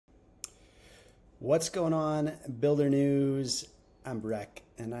What's going on, Builder News? I'm Breck,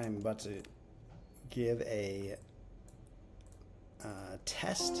 and I'm about to give a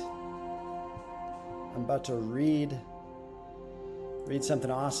test. I'm about to read something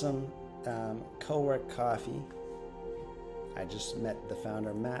awesome. Co-work Coffee. I just met the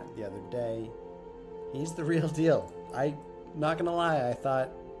founder, Matt, the other day. He's the real deal. I'm not gonna lie, I thought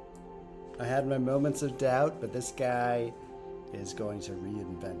I had my moments of doubt, but this guy is going to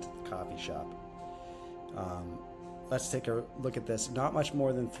reinvent the coffee shop. Let's take a look at this. Not much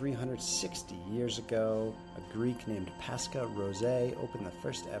more than 360 years ago, a Greek named Pascal Rosé opened the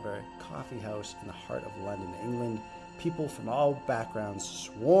first ever coffee house in the heart of London, England. People from all backgrounds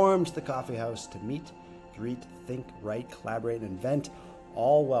swarmed the coffee house to meet, greet, think, write, collaborate, and invent,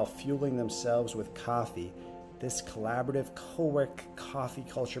 all while fueling themselves with coffee. This collaborative co-work coffee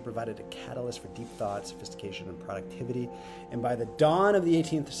culture provided a catalyst for deep thought, sophistication, and productivity. And by the dawn of the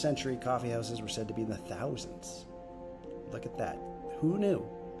 18th century, coffee houses were said to be in the thousands. Look at that. Who knew?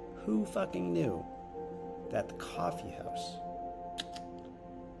 Who fucking knew that the coffee house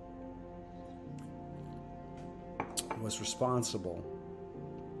was responsible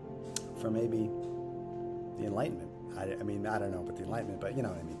for maybe the Enlightenment? I don't know about the Enlightenment, but you know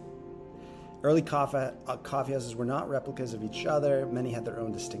what I mean. Early coffee houses were not replicas of each other. Many had their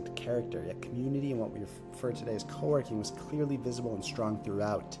own distinct character, yet community and what we refer to today as co-working was clearly visible and strong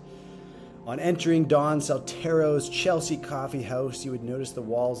throughout. On entering Don Saltero's Chelsea Coffee House, you would notice the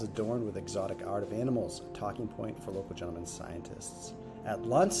walls adorned with exotic art of animals, a talking point for local gentlemen scientists. At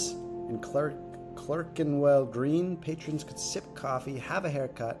lunch in Clerkenwell Green, patrons could sip coffee, have a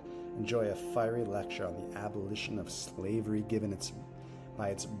haircut, enjoy a fiery lecture on the abolition of slavery given by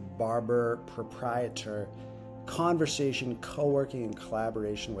its barber proprietor. Conversation, co-working, and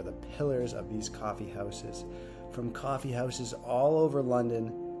collaboration were the pillars of these coffee houses. From coffee houses all over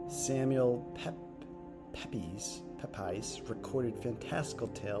London, Samuel Pepys recorded fantastical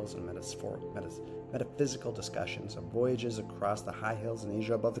tales and metaphysical discussions of voyages across the high hills in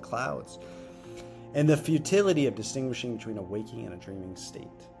Asia above the clouds, and the futility of distinguishing between a waking and a dreaming state.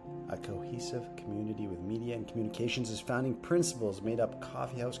 A cohesive community with media and communications as founding principles made up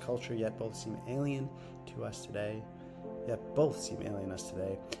coffee house culture, yet both seem alien to us today.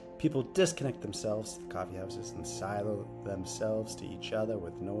 People disconnect themselves to the coffee houses and silo themselves to each other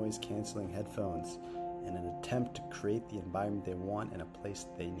with noise-canceling headphones in an attempt to create the environment they want in a place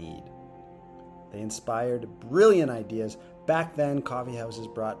they need. They inspired brilliant ideas. Back then, coffee houses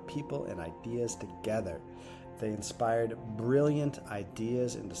brought people and ideas together. They inspired brilliant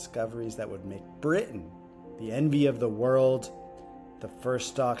ideas and discoveries that would make Britain the envy of the world. The first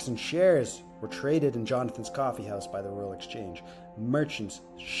stocks and shares were traded in Jonathan's Coffee House by the Royal Exchange. Merchants,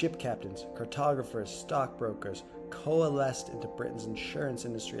 ship captains, cartographers, stockbrokers coalesced into Britain's insurance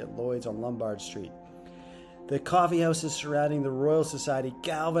industry at Lloyd's on Lombard Street. The coffee houses surrounding the Royal Society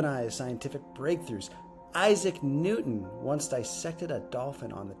galvanized scientific breakthroughs. Isaac Newton once dissected a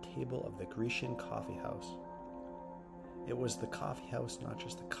dolphin on the table of the Grecian Coffee House. It was the coffee house, not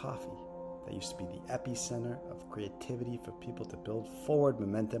just the coffee, that used to be the epicenter of creativity for people to build forward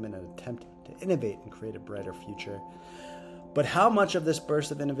momentum in an attempt to innovate and create a brighter future. But how much of this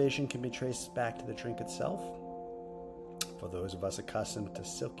burst of innovation can be traced back to the drink itself? For those of us accustomed to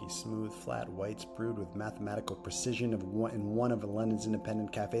silky, smooth, flat whites brewed with mathematical precision in one of London's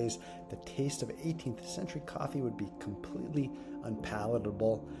independent cafes, the taste of 18th century coffee would be completely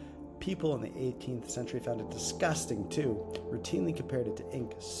unpalatable. People in the 18th century found it disgusting too, routinely compared it to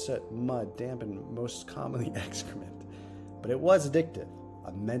ink, soot, mud, damp, and most commonly excrement. But it was addictive,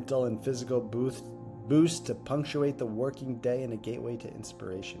 a mental and physical boost to punctuate the working day and a gateway to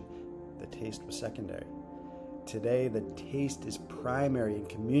inspiration. The taste was secondary. Today, the taste is primary in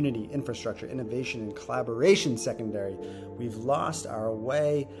community, infrastructure, innovation, and collaboration secondary. We've lost our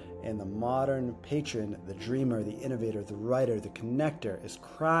way, and the modern patron, the dreamer, the innovator, the writer, the connector is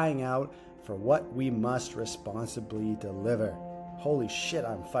crying out for what we must responsibly deliver. Holy shit,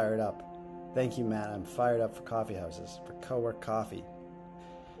 I'm fired up. Thank you, Matt. I'm fired up for coffee houses, for co-work coffee.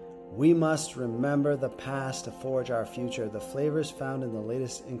 We must remember the past to forge our future. The flavors found in the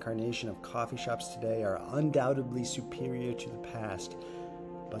latest incarnation of coffee shops today are undoubtedly superior to the past,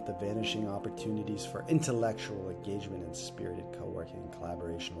 but the vanishing opportunities for intellectual engagement and spirited co-working and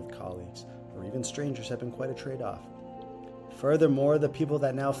collaboration with colleagues, or even strangers, have been quite a trade-off. Furthermore, the people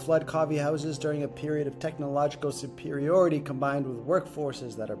that now flood coffee houses during a period of technological superiority combined with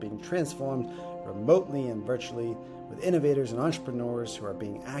workforces that are being transformed remotely and virtually, with innovators and entrepreneurs who are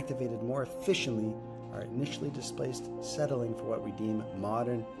being activated more efficiently, are initially displaced, settling for what we deem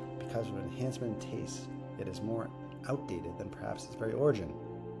modern because of an enhancement in taste. It is more outdated than perhaps its very origin.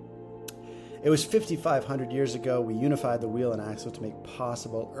 It was 5,500 years ago we unified the wheel and axle to make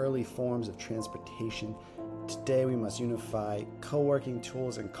possible early forms of transportation. Today we must unify co-working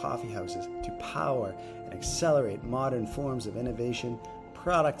tools and coffee houses to power and accelerate modern forms of innovation,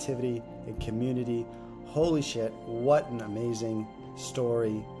 productivity, and community. Holy shit, what an amazing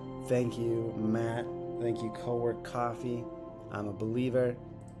story. Thank you, Matt. Thank you, Co-work Coffee. I'm a believer.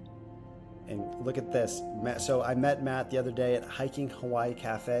 And look at this. So I met Matt the other day at Hiking Hawaii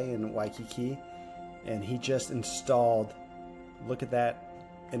Cafe in Waikiki, and he just installed, look at that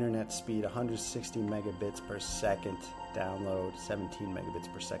internet speed, 160 megabits per second download, 17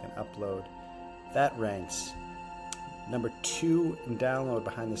 megabits per second upload. That ranks number 2 in download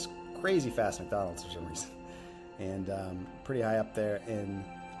behind this crazy fast McDonald's for some reason. And pretty high up there in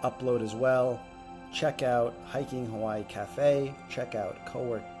upload as well. Check out Hiking Hawaii Cafe, check out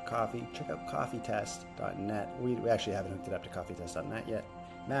Co-work Coffee, check out coffeetest.net. We actually haven't hooked it up to coffeetest.net yet.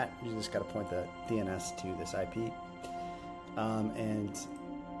 Matt, you just got to point the DNS to this IP. And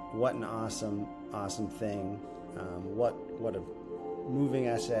what an awesome thing. What a moving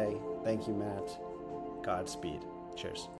essay. Thank you, Matt. Godspeed. Cheers.